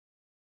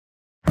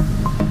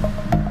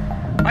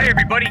Hi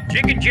everybody,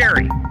 Jiggin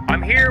Jerry.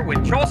 I'm here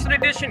with Charleston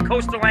Edition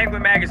Coastal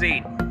Angling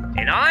Magazine,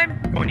 and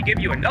I'm going to give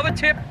you another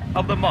tip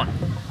of the month.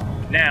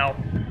 Now,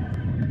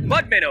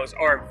 mud minnows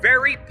are a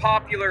very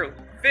popular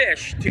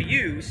fish to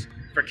use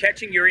for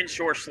catching your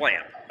inshore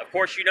slam. Of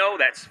course, you know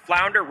that's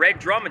flounder, red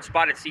drum, and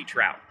spotted sea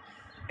trout.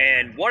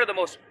 And one of the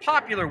most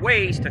popular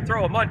ways to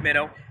throw a mud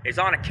minnow is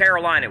on a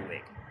Carolina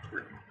wig.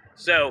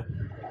 So,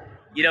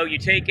 you know, you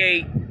take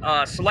a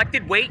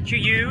selected weight you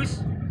use,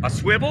 a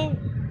swivel,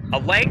 a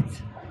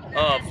length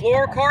of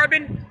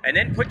fluorocarbon, and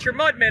then put your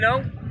mud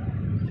minnow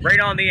right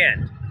on the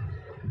end.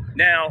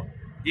 Now,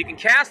 you can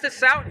cast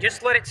this out and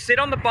just let it sit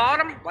on the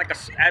bottom like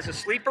as a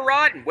sleeper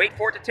rod and wait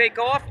for it to take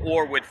off,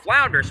 or with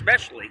flounder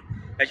especially,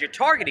 as you're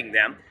targeting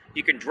them,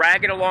 you can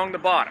drag it along the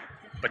bottom.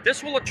 But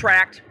this will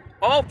attract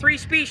all three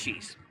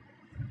species.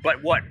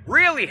 But what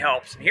really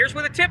helps, and here's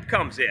where the tip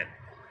comes in,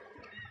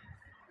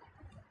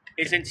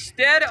 is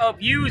instead of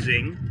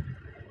using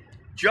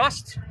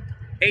just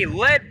a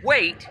lead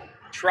weight,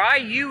 try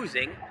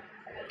using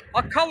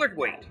a colored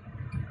weight.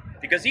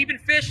 Because even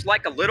fish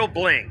like a little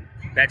bling.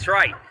 That's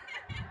right.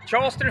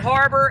 Charleston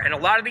Harbor and a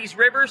lot of these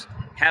rivers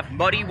have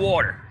muddy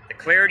water. The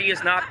clarity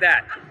is not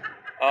that.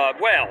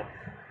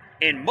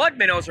 And mud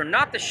minnows are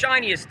not the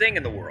shiniest thing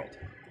in the world.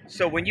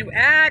 So when you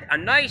add a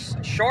nice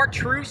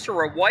chartreuse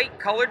or a white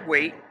colored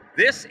weight,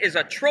 this is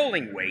a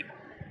trolling weight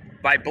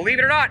by, believe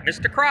it or not,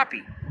 Mr.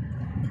 Crappie.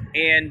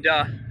 And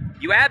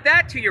you add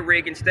that to your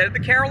rig instead of the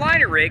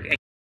Carolina rig, and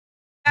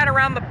that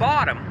around the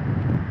bottom,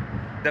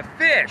 the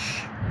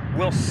fish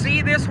will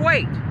see this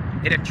weight.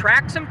 It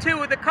attracts them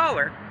to the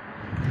color,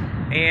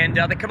 and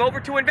they come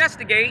over to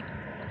investigate.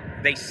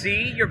 They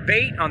see your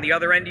bait on the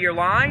other end of your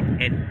line,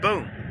 and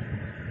boom.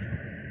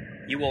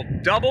 You will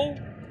double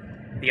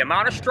the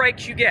amount of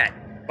strikes you get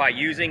by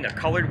using a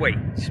colored weight,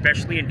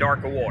 especially in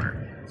darker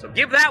water. So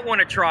give that one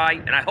a try,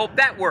 and I hope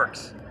that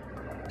works.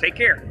 Take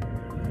care.